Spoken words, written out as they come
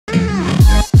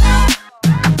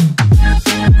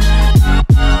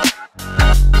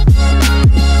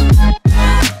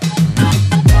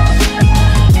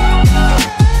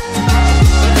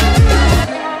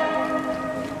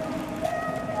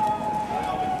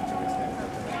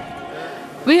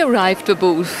We arrived at the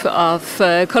booth of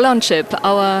Cologne Chip,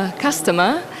 our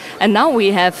customer, and now we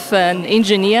have an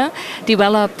engineer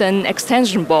developed an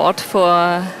extension board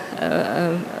for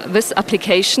this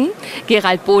application.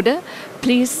 Gerald Bode,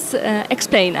 please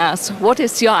explain us, what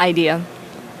is your idea?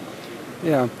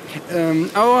 Yeah,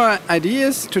 our idea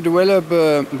is to develop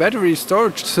a battery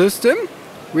storage system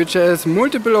which has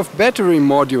multiple of battery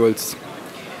modules.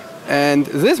 And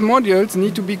these modules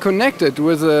need to be connected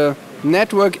with a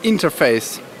network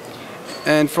interface.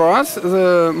 And for us,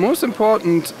 the most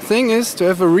important thing is to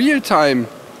have a real-time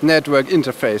network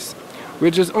interface,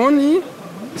 which is only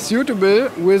suitable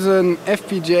with an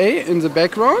FPGA in the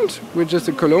background, which is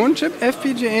a Cologne Chip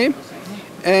FPGA,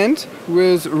 and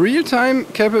with real-time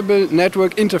capable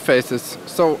network interfaces.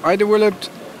 So I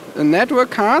developed network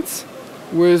cards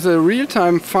with a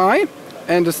real-time PHY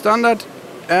and a standard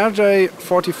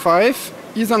RJ45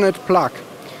 Ethernet plug.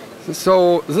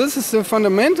 So this is the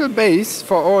fundamental base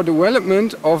for our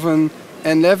development of an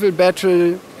N-level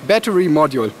battery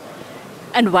module.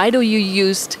 And why do you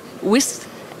use with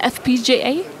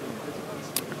FPGA?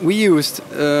 We used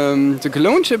the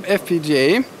Cologne Chip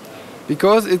FPGA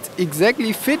because it's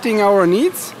exactly fitting our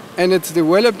needs and it's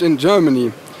developed in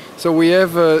Germany. So we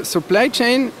have a supply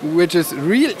chain which is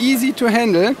real easy to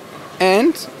handle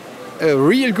and a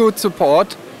real good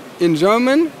support in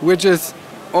German, which is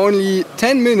only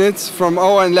 10 minutes from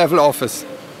our N-level office.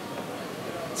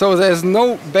 So there's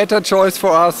no better choice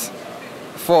for us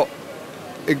for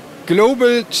a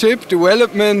global chip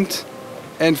development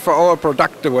and for our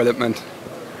product development.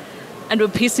 And the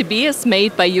PCB is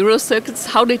made by Eurocircuits.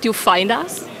 How did you find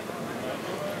us?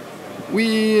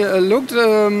 We looked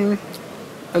a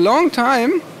long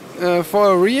time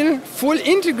for a real full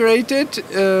integrated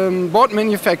board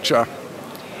manufacturer.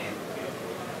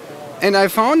 And I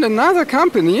found another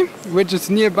company which is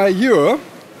nearby here,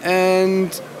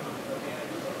 and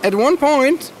at one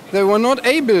point they were not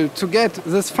able to get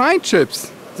these fine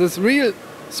chips, these real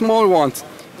small ones,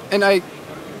 and I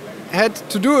had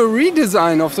to do a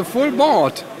redesign of the full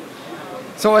board.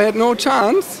 So I had no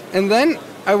chance, and then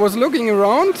I was looking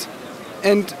around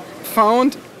and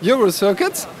found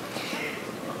Eurocircuits,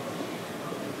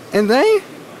 and they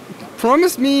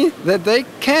promised me that they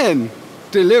can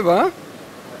deliver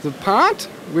the part,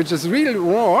 which is really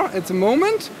raw at the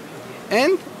moment,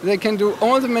 and they can do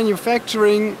all the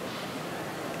manufacturing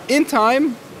in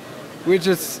time, which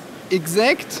is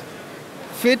exact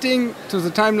fitting to the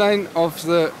timeline of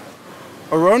the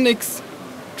Euronics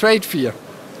trade fair.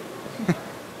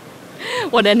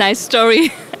 What a nice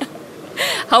story.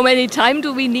 How many time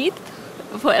do we need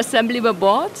for assembling the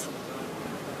board?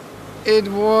 It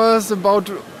was about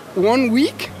 1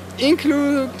 week,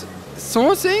 included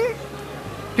sourcing,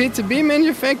 PCB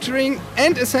manufacturing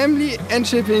and assembly and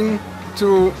shipping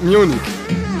to Munich.